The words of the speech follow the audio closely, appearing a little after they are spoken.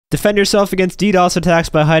Defend yourself against DDoS attacks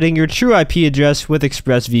by hiding your true IP address with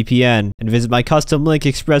ExpressVPN, and visit my custom link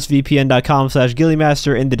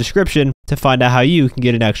expressvpn.com/ghilliemaster in the description to find out how you can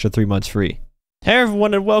get an extra 3 months free. Hey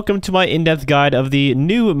everyone, and welcome to my in-depth guide of the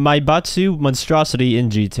new Maibatsu MonstroCiti in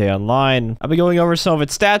GTA Online. I'll be going over some of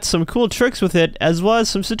its stats, some cool tricks with it, as well as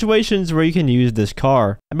some situations where you can use this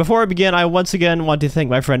car. And before I begin, I once again want to thank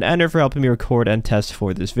my friend Ender for helping me record and test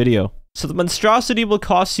for this video. So the MonstroCiti will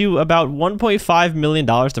cost you about $1.5 million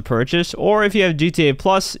to purchase, or if you have GTA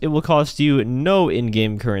Plus, it will cost you no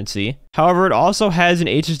in-game currency. However, it also has an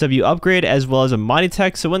HSW upgrade as well as a mining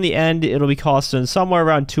tech, so in the end, it'll be costing somewhere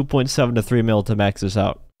around 2.7 to 3 mil to max this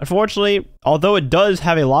out. Unfortunately, although it does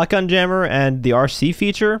have a lock-on jammer and the RC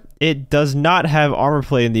feature, it does not have armor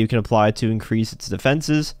plating that you can apply to increase its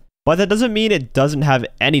defenses. But that doesn't mean it doesn't have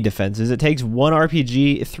any defenses. It takes 1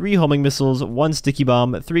 RPG, 3 homing missiles, 1 sticky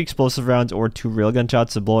bomb, 3 explosive rounds, or 2 railgun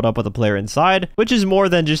shots to blow it up with the player inside, which is more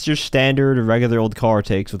than just your standard regular old car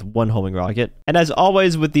takes with 1 homing rocket. And as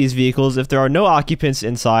always with these vehicles, if there are no occupants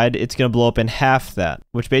inside, it's going to blow up in half that,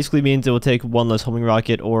 which basically means it will take 1 less homing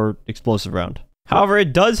rocket or explosive round. However,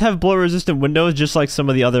 it does have bullet-resistant windows just like some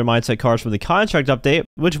of the other mindset cars from the contract update,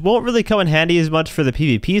 which won't really come in handy as much for the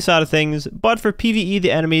PvP side of things, but for PvE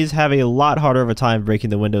the enemies have a lot harder of a time breaking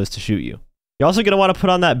the windows to shoot you. You're also going to want to put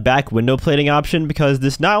on that back window plating option because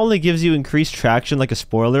this not only gives you increased traction like a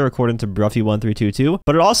spoiler according to Bruffy1322,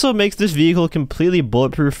 but it also makes this vehicle completely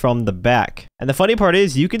bulletproof from the back. And the funny part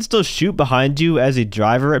is you can still shoot behind you as a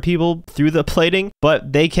driver at people through the plating,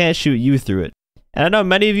 but they can't shoot you through it. And I know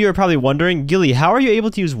many of you are probably wondering, Ghillie, how are you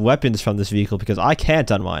able to use weapons from this vehicle? Because I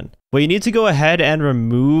can't on mine. Well, you need to go ahead and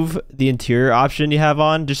remove the interior option you have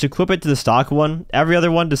on. Just equip it to the stock one. Every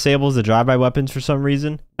other one disables the drive-by weapons for some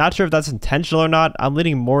reason. Not sure if that's intentional or not. I'm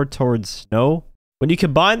leaning more towards no. When you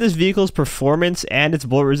combine this vehicle's performance and its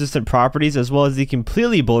bullet-resistant properties as well as the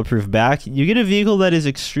completely bulletproof back, you get a vehicle that is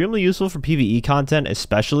extremely useful for PvE content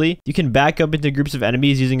especially. You can back up into groups of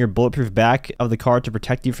enemies using your bulletproof back of the car to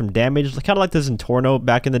protect you from damage, kind of like this in Torno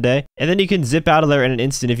back in the day. And then you can zip out of there in an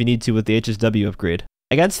instant if you need to with the HSW upgrade.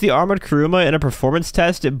 Against the armored Kuruma in a performance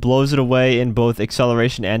test, it blows it away in both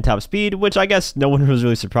acceleration and top speed, which I guess no one was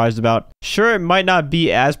really surprised about. Sure, it might not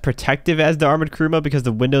be as protective as the armored Kuruma because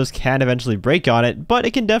the windows can eventually break on it, but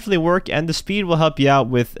it can definitely work and the speed will help you out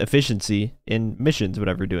with efficiency in missions,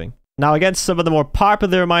 whatever you're doing. Now against some of the more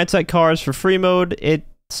popular mindset cars for free mode,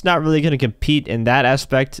 it's not really going to compete in that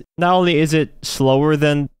aspect. Not only is it slower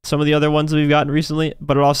than some of the other ones that we've gotten recently,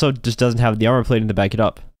 but it also just doesn't have the armor plating to back it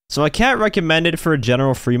up. So I can't recommend it for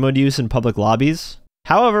general free mode use in public lobbies.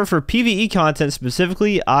 However, for PvE content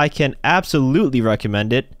specifically, I can absolutely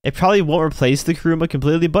recommend it. It probably won't replace the Kuruma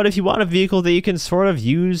completely, but if you want a vehicle that you can sort of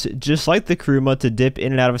use just like the Kuruma to dip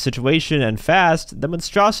in and out of a situation and fast, the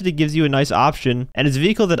MonstroCiti gives you a nice option, and it's a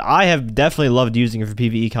vehicle that I have definitely loved using for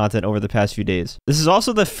PvE content over the past few days. This is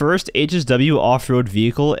also the first HSW off-road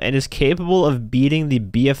vehicle and is capable of beating the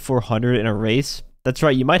BF400 in a race. That's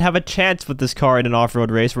right, you might have a chance with this car in an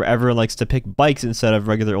off-road race where everyone likes to pick bikes instead of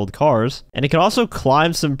regular old cars. And it can also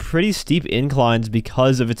climb some pretty steep inclines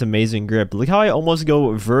because of its amazing grip. Look how I almost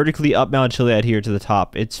go vertically up Mount Chiliad here to the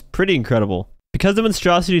top. It's pretty incredible. Because the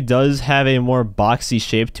MonstroCiti does have a more boxy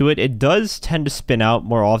shape to it, it does tend to spin out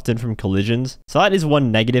more often from collisions. So that is one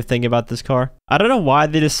negative thing about this car. I don't know why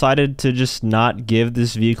they decided to just not give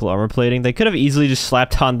this vehicle armor plating. They could have easily just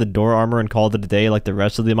slapped on the door armor and called it a day like the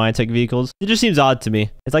rest of the Minetech vehicles. It just seems odd to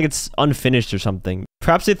me. It's like it's unfinished or something.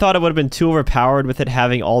 Perhaps they thought it would have been too overpowered with it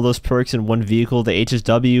having all those perks in one vehicle, the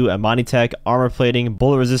HSW, a Minetech, armor plating,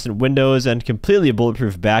 bullet-resistant windows, and completely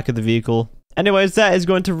bulletproof back of the vehicle. Anyways, that is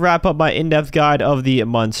going to wrap up my in-depth guide of the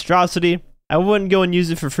MonstroCiti. I wouldn't go and use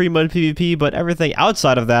it for free mode PvP, but everything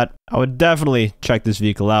outside of that, I would definitely check this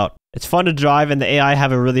vehicle out. It's fun to drive and the AI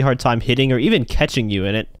have a really hard time hitting or even catching you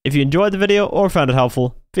in it. If you enjoyed the video or found it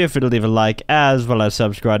helpful, feel free to leave a like as well as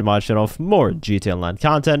subscribe to my channel for more GTA Online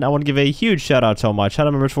content. I want to give a huge shout out to all my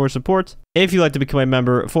channel members for support. If you'd like to become a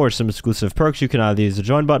member for some exclusive perks, you can either use the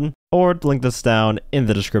join button or link this down in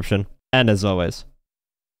the description. And as always,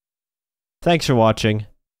 thanks for watching,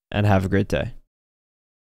 and have a great day.